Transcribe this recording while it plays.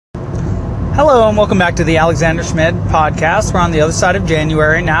Hello and welcome back to the Alexander Schmidt podcast. We're on the other side of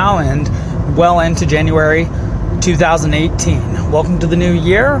January now and well into January 2018. Welcome to the new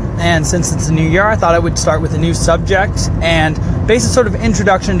year, and since it's a new year, I thought I would start with a new subject and basic sort of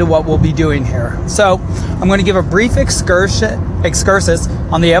introduction to what we'll be doing here. So I'm going to give a brief excursus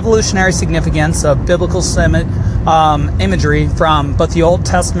on the evolutionary significance of biblical imagery from both the Old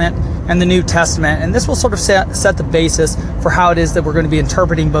Testament and the New Testament, and this will sort of set the basis for how it is that we're going to be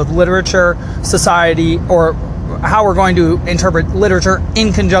interpreting both literature, society, or how we're going to interpret literature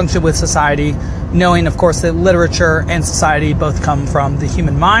in conjunction with society, knowing, of course, that literature and society both come from the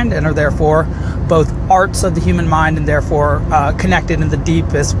human mind and are therefore both arts of the human mind and therefore connected in the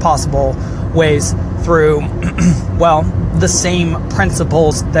deepest possible ways through, well, the same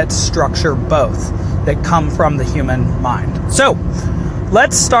principles that structure both, that come from the human mind. So,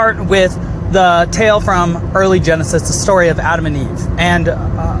 let's start with the tale from early Genesis, the story of Adam and Eve. And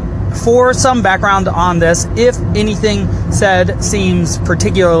for some background on this, if anything said seems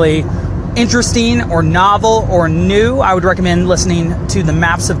particularly interesting or novel or new, I would recommend listening to the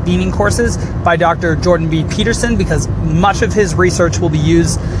Maps of Meaning courses by Dr. Jordan B. Peterson, because much of his research will be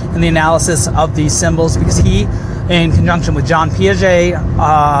used in the analysis of these symbols, because he, in conjunction with John Piaget,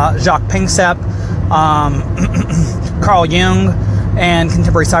 Jacques Panksepp, Carl Jung, and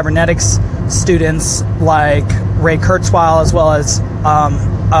contemporary cybernetics students like Ray Kurzweil, as well as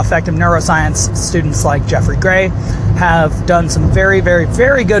affective neuroscience students like Jeffrey Gray, have done some very, very,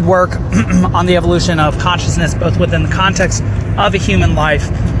 very good work on the evolution of consciousness, both within the context of a human life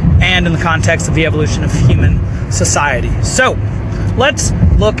and in the context of the evolution of human society. So, let's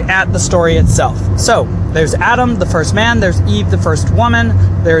look at the story itself. So, there's Adam, the first man, there's Eve, the first woman,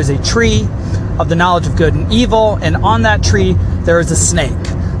 there is a tree of the knowledge of good and evil, and on that tree there is a snake.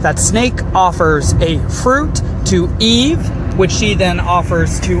 That snake offers a fruit to Eve, which she then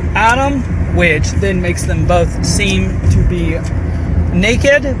offers to Adam, which then makes them both seem to be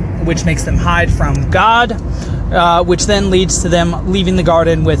naked, which makes them hide from God, which then leads to them leaving the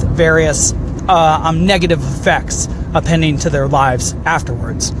garden with various negative effects appending to their lives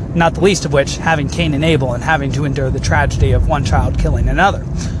afterwards, not the least of which having Cain and Abel and having to endure the tragedy of one child killing another.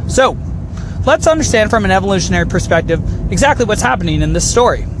 So, let's understand from an evolutionary perspective exactly what's happening in this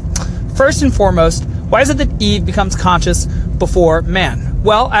story. First and foremost, why is it that Eve becomes conscious before man?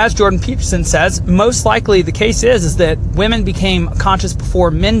 Well, as Jordan Peterson says, most likely the case is that women became conscious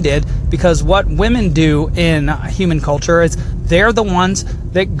before men did, because what women do in human culture is they're the ones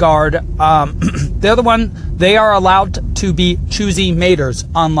that guard, they are allowed to be choosy maters,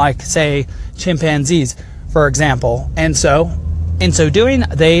 unlike, say, chimpanzees, for example. And so, in so doing,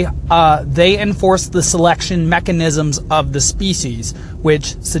 they enforce the selection mechanisms of the species,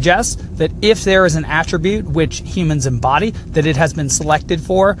 which suggests that if there is an attribute which humans embody, that it has been selected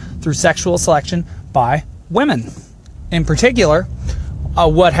for through sexual selection by women. In particular,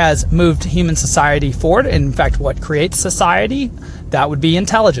 what has moved human society forward, in fact, what creates society, that would be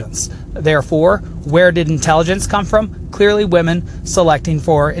intelligence. Therefore, where did intelligence come from? Clearly women selecting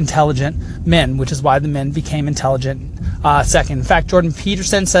for intelligent men, which is why the men became intelligent second. In fact, Jordan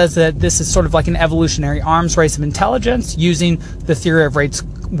Peterson says that this is sort of like an evolutionary arms race of intelligence, using the theory of Ray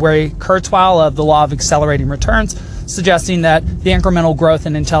Kurzweil of the law of accelerating returns, suggesting that the incremental growth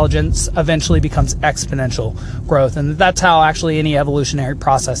in intelligence eventually becomes exponential growth. And that's how actually any evolutionary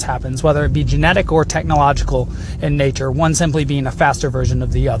process happens, whether it be genetic or technological in nature, one simply being a faster version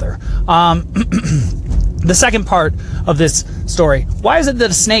of the other. The second part of this story, why is it that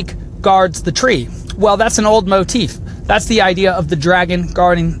a snake guards the tree? Well, that's an old motif. That's the idea of the dragon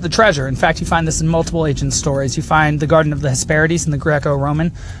guarding the treasure. In fact, you find this in multiple ancient stories. You find the Garden of the Hesperides in the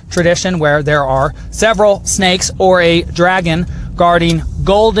Greco-Roman tradition, where there are several snakes or a dragon guarding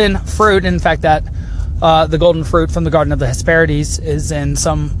golden fruit. In fact, that the golden fruit from the Garden of the Hesperides is in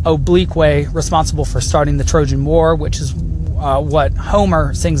some oblique way responsible for starting the Trojan War, which is what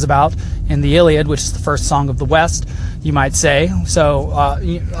Homer sings about in the Iliad, which is the first song of the West, you might say. So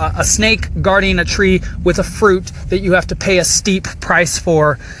a snake guarding a tree with a fruit that you have to pay a steep price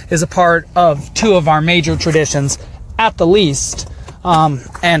for is a part of two of our major traditions, at the least.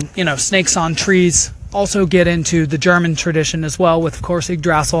 And, snakes on trees also get into the German tradition as well, with, of course,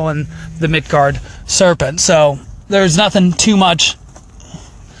 Yggdrasil and the Midgard serpent. So there's nothing too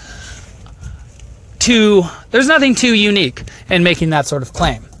unique in making that sort of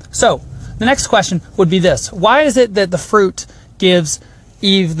claim. So the next question would be this: why is it that the fruit gives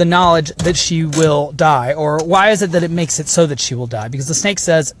Eve the knowledge that she will die? Or why is it that it makes it so that she will die? Because the snake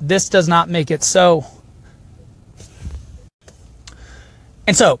says, this does not make it so.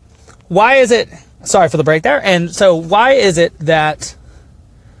 And so, why is it, sorry for the break there, and so why is it that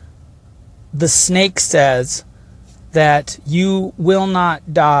the snake says that you will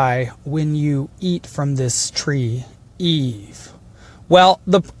not die when you eat from this tree, Eve. Well,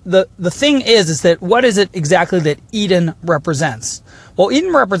 the thing is that what is it exactly that Eden represents? Well,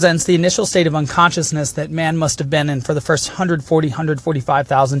 Eden represents the initial state of unconsciousness that man must have been in for the first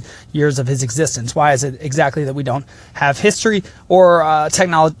 145,000 years of his existence. Why is it exactly that we don't have history or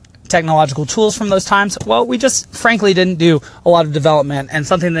technological tools from those times? Well, we just frankly didn't do a lot of development, and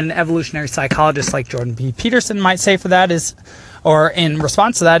something that an evolutionary psychologist like Jordan B. Peterson might say for that is, or in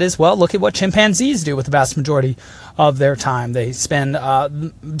response to that is, well, look at what chimpanzees do with the vast majority of their time. They spend,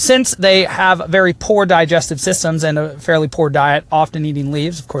 since they have very poor digestive systems and a fairly poor diet, often eating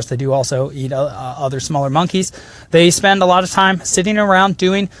leaves, of course they do also eat other smaller monkeys, they spend a lot of time sitting around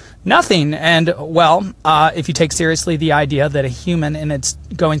doing nothing. And well, if you take seriously the idea that a human in its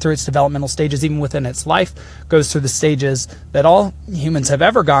going through its developmental stages, even within its life, goes through the stages that all humans have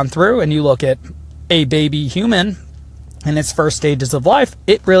ever gone through, and you look at a baby human in its first stages of life,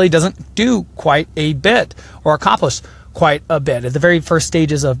 it really doesn't do quite a bit or accomplish quite a bit. At the very first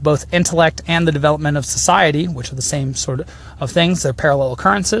stages of both intellect and the development of society, which are the same sort of things, they're parallel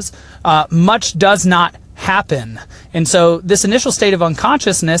occurrences, much does not happen. And so this initial state of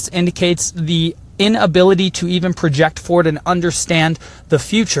unconsciousness indicates the inability to even project forward and understand the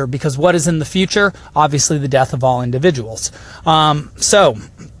future, because what is in the future? Obviously the death of all individuals.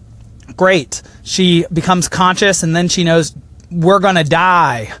 Great. She becomes conscious, and then she knows we're going to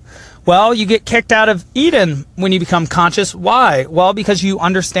die. Well, you get kicked out of Eden when you become conscious. Why? Well, because you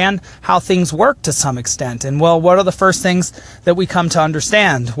understand how things work to some extent. And well, what are the first things that we come to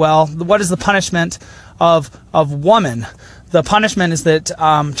understand? Well, what is the punishment of woman? The punishment is that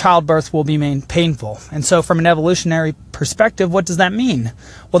childbirth will be made painful. And so from an evolutionary perspective, what does that mean?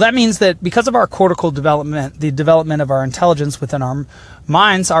 Well, that means that because of our cortical development, the development of our intelligence within our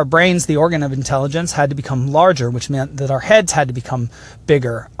minds, our brains, the organ of intelligence, had to become larger, which meant that our heads had to become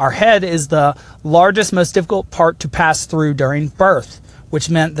bigger. Our head is the largest, most difficult part to pass through during birth, which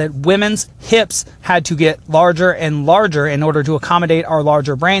meant that women's hips had to get larger and larger in order to accommodate our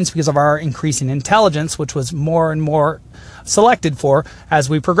larger brains because of our increasing intelligence, which was more and more selected for as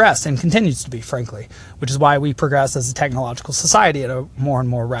we progressed, and continues to be, frankly, which is why we progress as a technological society at a more and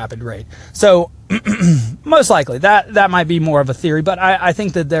more rapid rate. So most likely that might be more of a theory, but I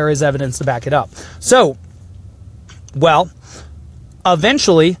think that there is evidence to back it up. So, well,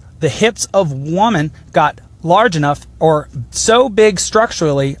 eventually the hips of woman got large enough, or so big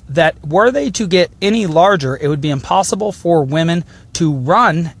structurally, that were they to get any larger, it would be impossible for women to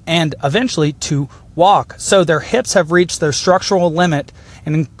run and eventually to walk. So their hips have reached their structural limit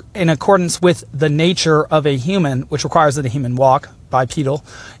in accordance with the nature of a human, which requires that a human walk, bipedal,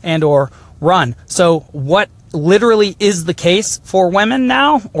 and or run. So what literally is the case for women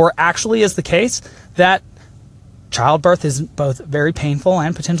now, or actually is the case, that childbirth is both very painful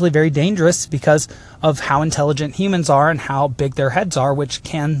and potentially very dangerous because of how intelligent humans are and how big their heads are, which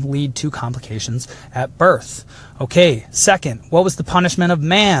can lead to complications at birth. Okay, second, what was the punishment of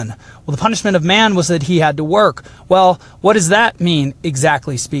man? Well, the punishment of man was that he had to work. Well, what does that mean,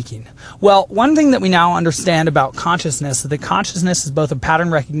 exactly speaking? Well, one thing that we now understand about consciousness is that consciousness is both a pattern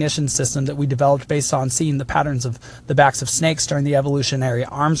recognition system that we developed based on seeing the patterns of the backs of snakes during the evolutionary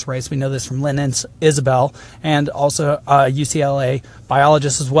arms race. We know this from Lynn Isabel, and also UCLA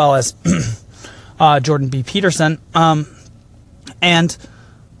biologist, as well as Jordan B. Peterson. And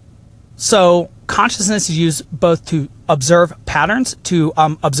so consciousness is used both to observe patterns, to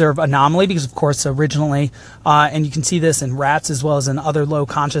observe anomaly, because of course originally, and you can see this in rats as well as in other low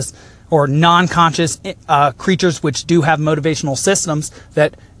conscious or non-conscious creatures which do have motivational systems,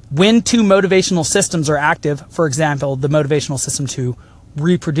 that when two motivational systems are active, for example, the motivational system to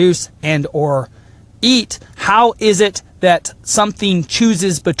reproduce and or eat, how is it that something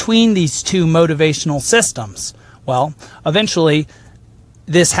chooses between these two motivational systems? Well, eventually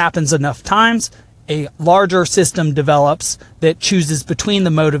this happens enough times, a larger system develops that chooses between the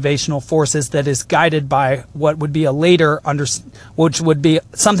motivational forces, that is guided by what would be a later which would be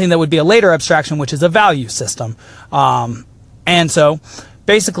something that would be a later abstraction, which is a value system. And so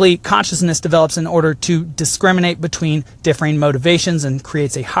basically consciousness develops in order to discriminate between differing motivations and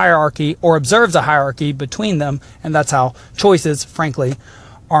creates a hierarchy, or observes a hierarchy between them, and that's how choices, frankly,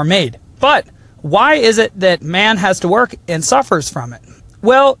 are made. But why is it that man has to work and suffers from it?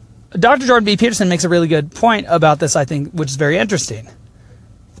 Well, Dr. Jordan B. Peterson makes a really good point about this, I think, which is very interesting.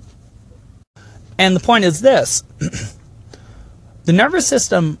 And the point is this. The nervous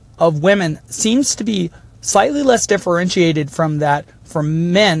system of women seems to be slightly less differentiated from that for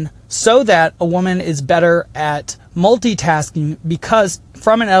men, so that a woman is better at multitasking, because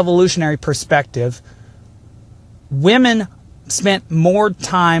from an evolutionary perspective, women spent more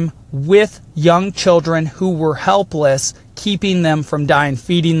time with young children who were helpless, keeping them from dying,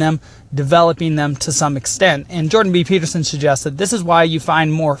 feeding them, developing them to some extent. And Jordan B. Peterson suggests that this is why you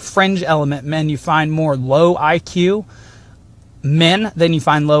find more fringe element men, you find more low IQ men than you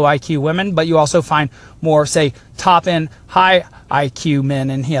find low IQ women, but you also find more, say, top end, high IQ men.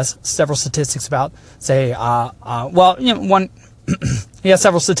 And he has several statistics about, say, he has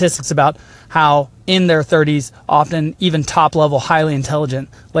several statistics about how in their 30s, often even top level, highly intelligent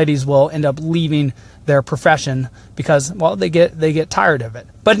ladies will end up leaving their profession because, well, they get tired of it.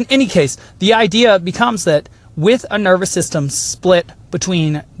 But in any case, the idea becomes that with a nervous system split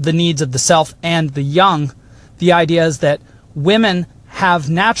between the needs of the self and the young, the idea is that women have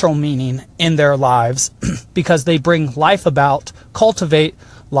natural meaning in their lives because they bring life about, cultivate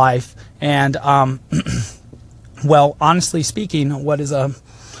life, and well, honestly speaking, what is a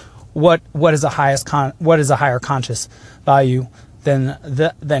higher conscious value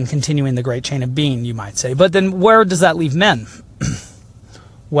than continuing the great chain of being, you might say. But then where does that leave men?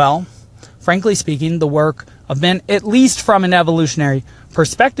 Well, frankly speaking, the work of men, at least from an evolutionary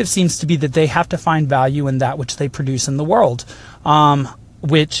perspective, seems to be that they have to find value in that which they produce in the world.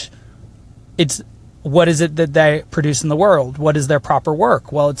 What is it that they produce in the world? What is their proper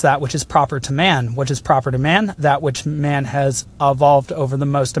work? Well, it's that which is proper to man. What is proper to man? That which man has evolved over the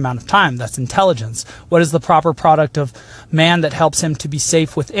most amount of time. That's intelligence. What is the proper product of man that helps him to be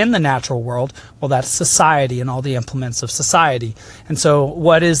safe within the natural world? Well, that's society and all the implements of society. And so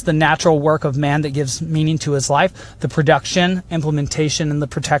what is the natural work of man that gives meaning to his life? The production, implementation, and the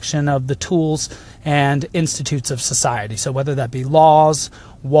protection of the tools and institutes of society. So whether that be laws,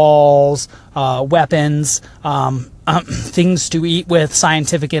 walls, weapons, things to eat with,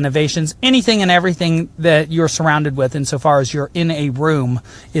 scientific innovations, anything and everything that you're surrounded with insofar as you're in a room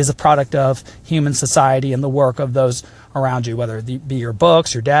is a product of human society and the work of those around you, whether it be your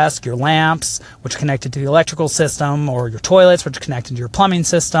books, your desk, your lamps, which are connected to the electrical system, or your toilets, which are connected to your plumbing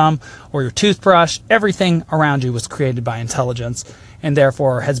system, or your toothbrush. Everything around you was created by intelligence, and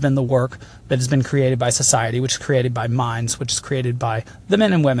therefore has been the work that has been created by society, which is created by minds, which is created by the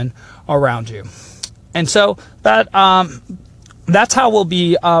men and women around you. And so that's how we'll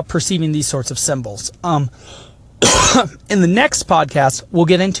be perceiving these sorts of symbols. In the next podcast, we'll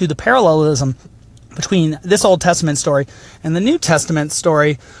get into the parallelism between this Old Testament story and the New Testament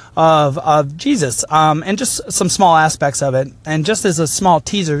story of Jesus, and just some small aspects of it. And just as a small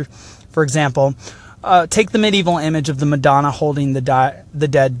teaser, for example, take the medieval image of the Madonna holding the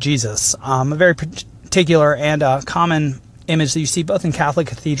dead Jesus, a very particular and common image that you see both in Catholic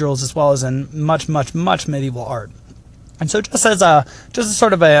cathedrals as well as in much medieval art. And so just as a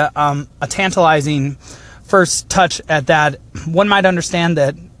sort of a tantalizing first touch at that, one might understand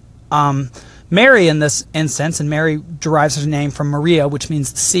that Mary in this instance, and Mary derives her name from Maria, which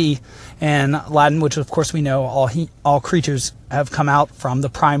means the sea in Latin, which of course we know all creatures have come out from, the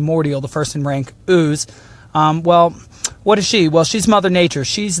primordial, the first in rank, ooze. Well, what is she? Well, she's Mother Nature.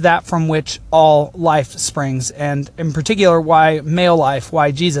 She's that from which all life springs, and in particular, why male life?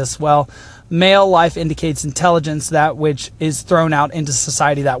 Why Jesus? Well, male life indicates intelligence, that which is thrown out into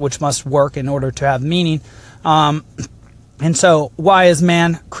society, that which must work in order to have meaning. And so, why is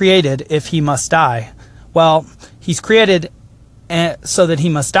man created if he must die? Well, he's created so that he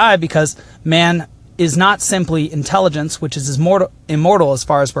must die because man is not simply intelligence, which is immortal as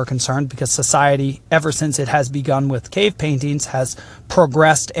far as we're concerned, because society, ever since it has begun with cave paintings, has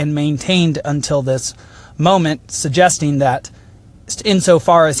progressed and maintained until this moment, suggesting that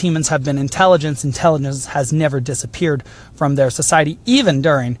insofar as humans have been intelligence has never disappeared from their society, even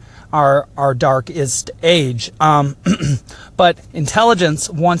during our darkest age. But intelligence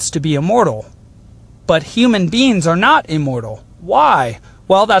wants to be immortal. But human beings are not immortal. Why?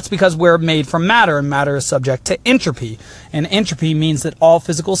 Well, that's because we're made from matter, and matter is subject to entropy. And entropy means that all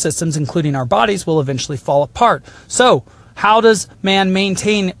physical systems, including our bodies, will eventually fall apart. So, how does man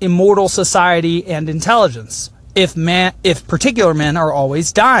maintain immortal society and intelligence if particular men are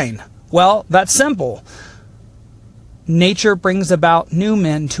always dying? Well, that's simple. Nature brings about new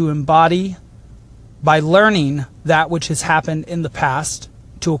men to embody by learning that which has happened in the past,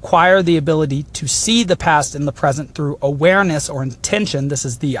 to acquire the ability to see the past in the present through awareness or intention. This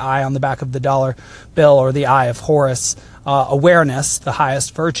is the eye on the back of the dollar bill, or the eye of Horus, awareness, the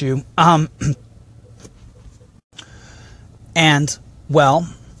highest virtue. And,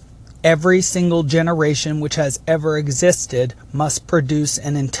 well, every single generation which has ever existed must produce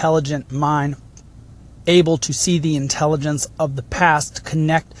an intelligent mind able to see the intelligence of the past,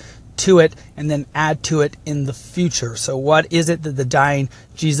 connect to it and then add to it in the future. So what is it that the dying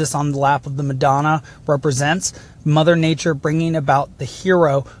Jesus on the lap of the Madonna represents? Mother Nature bringing about the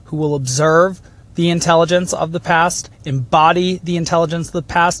hero who will observe the intelligence of the past, embody the intelligence of the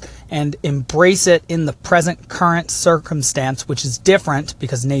past, and embrace it in the present current circumstance, which is different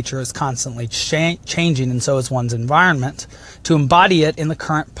because nature is constantly changing, and so is one's environment, to embody it in the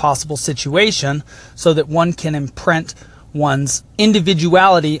current possible situation so that one can imprint one's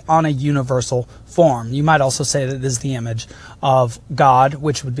individuality on a universal form. You might also say that this is the image of God,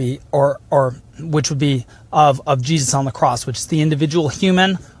 which would be, or which would be of Jesus on the cross, which is the individual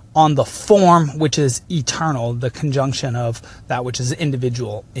human on the form which is eternal, the conjunction of that which is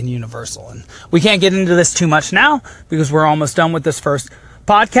individual and universal. And we can't get into this too much now because we're almost done with this first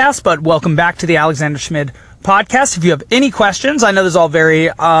podcast, but welcome back to the Alexander Schmid podcast. If you have any questions, I know this is all very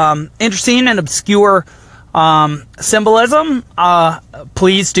interesting and obscure symbolism,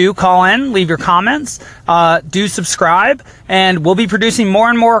 please do call in, leave your comments, do subscribe, and we'll be producing more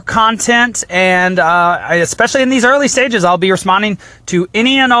and more content, and especially in these early stages, I'll be responding to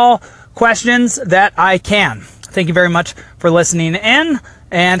any and all questions that I can. Thank you very much for listening in,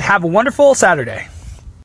 and have a wonderful Saturday.